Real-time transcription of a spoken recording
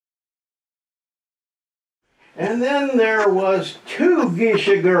And then there was two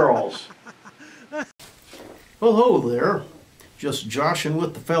geisha girls. Well, hello there. Just joshing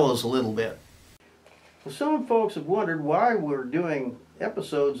with the fellas a little bit. Well, some folks have wondered why we're doing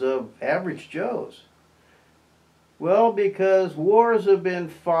episodes of Average Joes. Well, because wars have been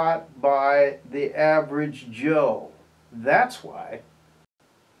fought by the average Joe. That's why.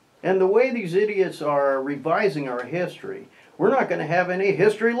 And the way these idiots are revising our history, we're not going to have any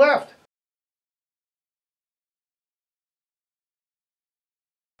history left.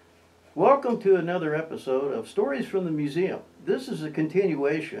 Welcome to another episode of Stories from the Museum. This is a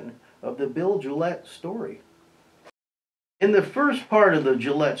continuation of the Bill Gillette story. In the first part of the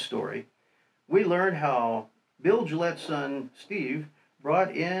Gillette story, we learned how Bill Gillette's son, Steve,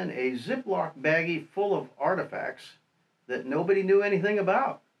 brought in a Ziploc baggie full of artifacts that nobody knew anything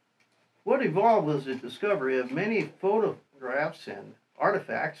about. What evolved was the discovery of many photographs and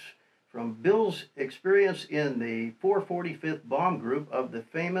artifacts from Bill's experience in the 445th Bomb Group of the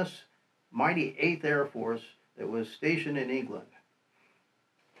famous mighty 8th Air Force that was stationed in England.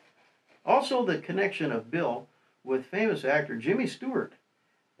 Also, the connection of Bill with famous actor Jimmy Stewart,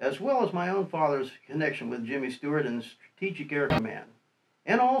 as well as my own father's connection with Jimmy Stewart and Strategic Air Command.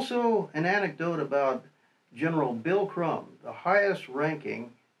 And also an anecdote about General Bill Crum, the highest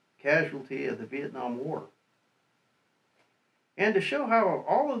ranking casualty of the Vietnam War. And to show how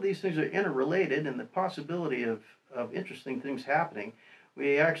all of these things are interrelated and the possibility of interesting things happening,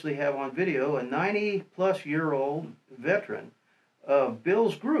 we actually have on video a 90-plus-year-old veteran of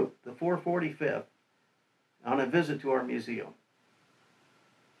Bill's group, the 445th, on a visit to our museum.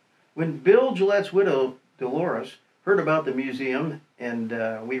 When Bill Gillette's widow, Dolores, heard about the museum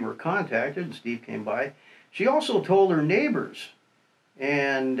and we were contacted and Steve came by, she also told her neighbors.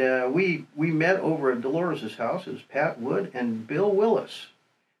 And we met over at Dolores' house. It was Pat Wood and Bill Willis.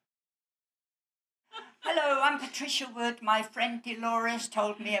 Hello, I'm Patricia Wood. My friend Dolores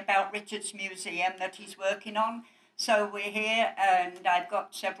told me about Richard's museum that he's working on. So we're here and I've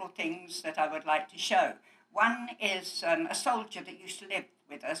got several things that I would like to show. One is a soldier that used to live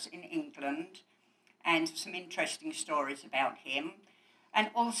with us in England and some interesting stories about him.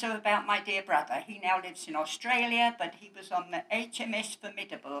 And also about my dear brother. He now lives in Australia, but he was on the HMS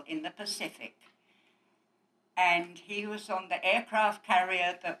Formidable in the Pacific. And he was on the aircraft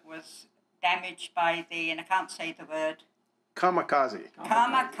carrier that was damaged by the, and I can't say the word. Kamikaze.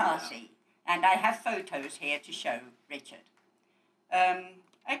 Kamikaze. And I have photos here to show Richard.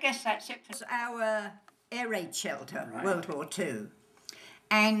 I guess that's it. It was our air raid shelter, right. World War II.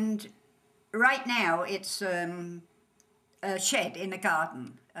 And right now it's a shed in a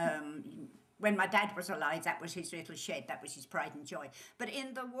garden. When my dad was alive, that was his little shed. That was his pride and joy. But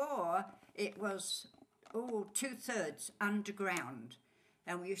in the war, it was, 2/3 underground.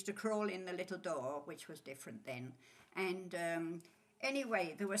 And we used to crawl in the little door, which was different then. And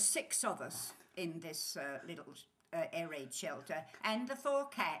anyway, there were 6 of us in this little air raid shelter, and the 4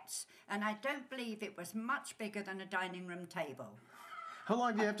 cats. And I don't believe it was much bigger than a dining room table. How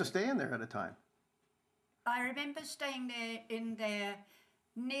long do you have to stay in there at a time? I remember staying there in there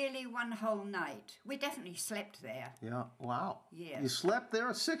nearly one whole night. We definitely slept there. Yeah, wow. Yeah. You slept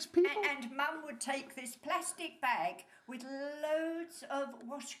there, 6 people? And Mum would take this plastic bag with loads of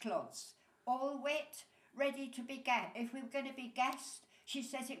washcloths, all wet, ready to be gassed. If we were going to be gassed, she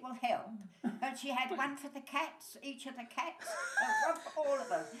says it will help. And she had one for the cats, each of the cats, one for all of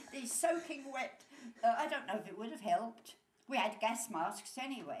them. These soaking wet, I don't know if it would have helped. We had gas masks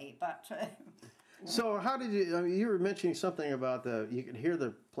anyway, but... So how did you, I mean, you were mentioning something about you could hear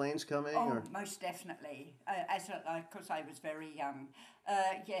the planes coming? Oh, or? Most definitely, because I was very young.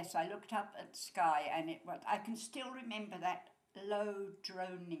 Yes, I looked up at the sky and I can still remember that low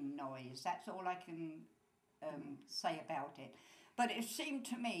droning noise. That's all I can say about it. But it seemed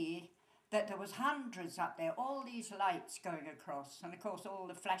to me that there was hundreds up there, all these lights going across, and of course all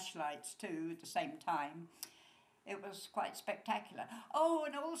the flashlights too at the same time. It was quite spectacular. Oh,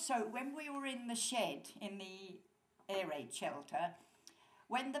 and also, when we were in the shed, in the air raid shelter,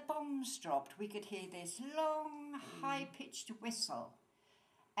 when the bombs dropped, we could hear this long, high-pitched whistle.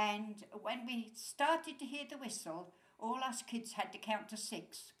 And when we started to hear the whistle, all us kids had to count to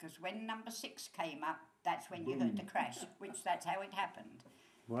 6, because when number 6 came up, that's when you heard the crash, that's how it happened.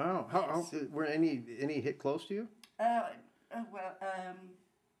 Wow. Yes. How were any hit close to you?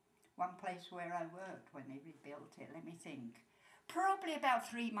 One place where I worked when they rebuilt it, let me think. Probably about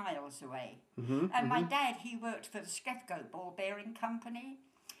 3 miles away. And my dad, he worked for the Scathco Ball Bearing Company,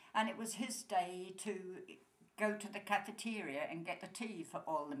 and it was his day to go to the cafeteria and get the tea for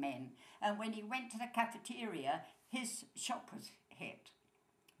all the men. And when he went to the cafeteria, his shop was hit.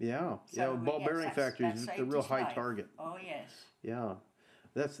 Yeah, So, yeah. Ball yes, bearing factories, that a saved real his high life. target. Oh yes. Yeah,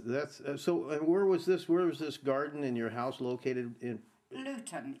 that's so. And where was this? Where was this garden in your house located in?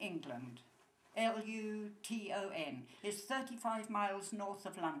 Luton, England. Luton. It's 35 miles north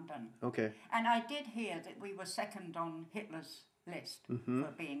of London. Okay. And I did hear that we were second on Hitler's list for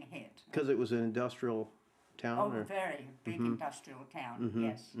being hit. Because it was an industrial town. Oh, or? very big industrial town.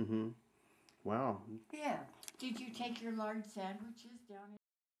 Yes. Wow. Yeah. Did you take your large sandwiches down?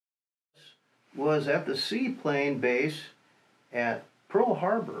 Was at the seaplane base at Pearl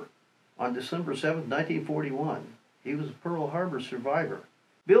Harbor on December 7th, 1941. He was a Pearl Harbor survivor.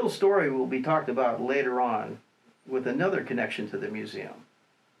 Bill's story will be talked about later on with another connection to the museum.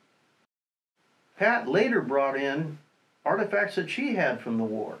 Pat later brought in artifacts that she had from the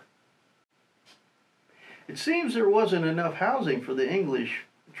war. It seems there wasn't enough housing for the English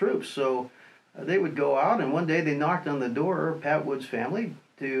troops, so they would go out, and one day they knocked on the door of Pat Wood's family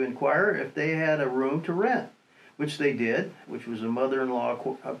to inquire if they had a room to rent, which they did, which was a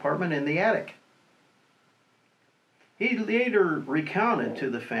mother-in-law apartment in the attic. He later recounted to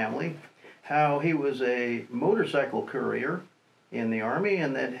the family how he was a motorcycle courier in the Army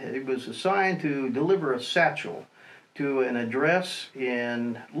and that he was assigned to deliver a satchel to an address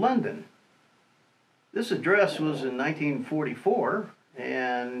in London. This address was in 1944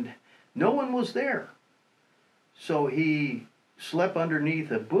 and no one was there. So he slept underneath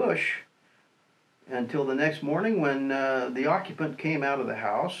a bush until the next morning when the occupant came out of the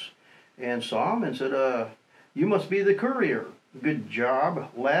house and saw him and said, "You must be the courier. Good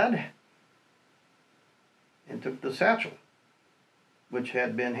job, lad." And took the satchel, which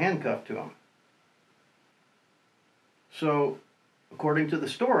had been handcuffed to him. So, according to the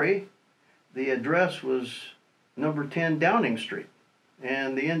story, the address was number 10 Downing Street,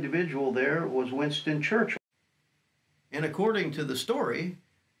 and the individual there was Winston Churchill. And according to the story,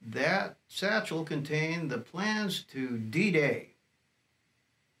 that satchel contained the plans to D-Day.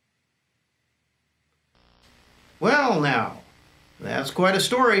 Well, now, that's quite a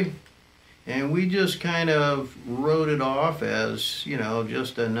story. And we just kind of wrote it off as, you know,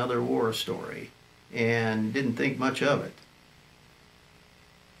 just another war story and didn't think much of it.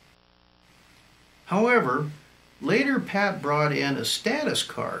 However, later Pat brought in a status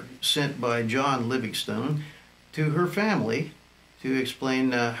card sent by John Livingstone to her family to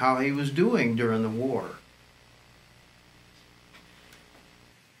explain how he was doing during the war.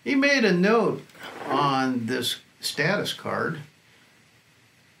 He made a note on this status card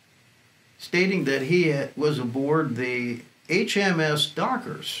stating that he was aboard the HMS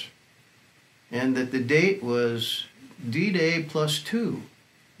Docres and that the date was D-Day +2,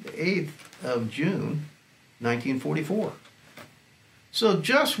 the 8th of June, 1944. So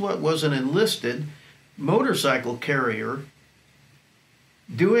just what was an enlisted motorcycle carrier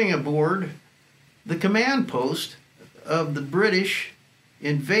doing aboard the command post of the British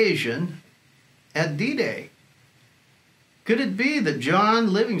invasion at D-Day? Could it be that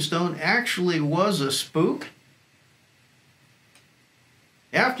John Livingstone actually was a spook?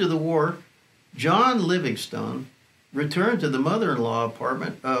 After the war, John Livingstone returned to the mother-in-law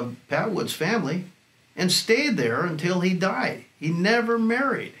apartment of Pat Wood's family and stayed there until he died. He never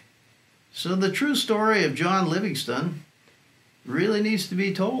married. So the true story of John Livingstone really needs to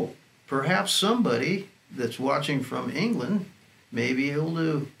be told. Perhaps somebody that's watching from England may be able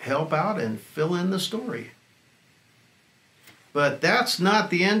to help out and fill in the story. But that's not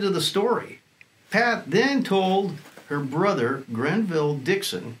the end of the story. Pat then told her brother, Grenville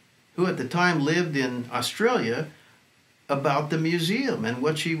Dixon, who at the time lived in Australia, about the museum and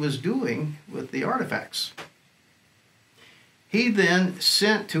what she was doing with the artifacts. He then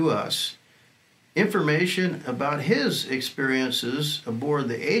sent to us information about his experiences aboard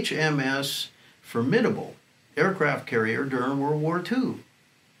the HMS Formidable aircraft carrier during World War II.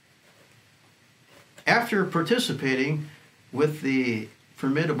 After participating with the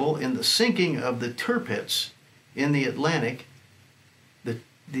Formidable in the sinking of the Tirpitz in the Atlantic,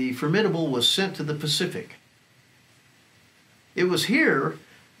 the Formidable was sent to the Pacific. It was here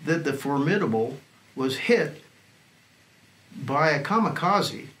that the Formidable was hit by a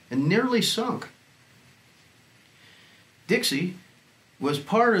kamikaze and nearly sunk. Dixie was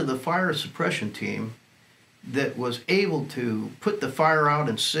part of the fire suppression team that was able to put the fire out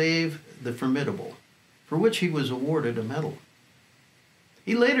and save the Formidable, for which he was awarded a medal.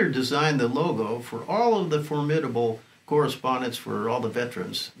 He later designed the logo for all of the Formidable correspondence for all the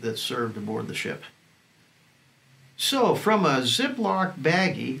veterans that served aboard the ship. So, from a Ziploc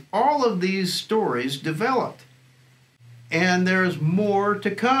baggie, all of these stories developed. And there's more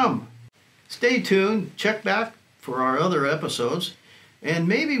to come. Stay tuned, check back for our other episodes, And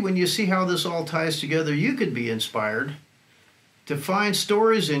maybe when you see how this all ties together, you could be inspired to find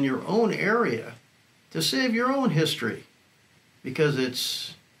stories in your own area to save your own history, because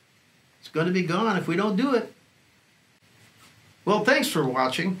it's going to be gone if we don't do it. Well, thanks for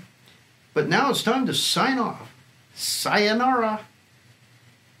watching, but now it's time to sign off. Sayonara.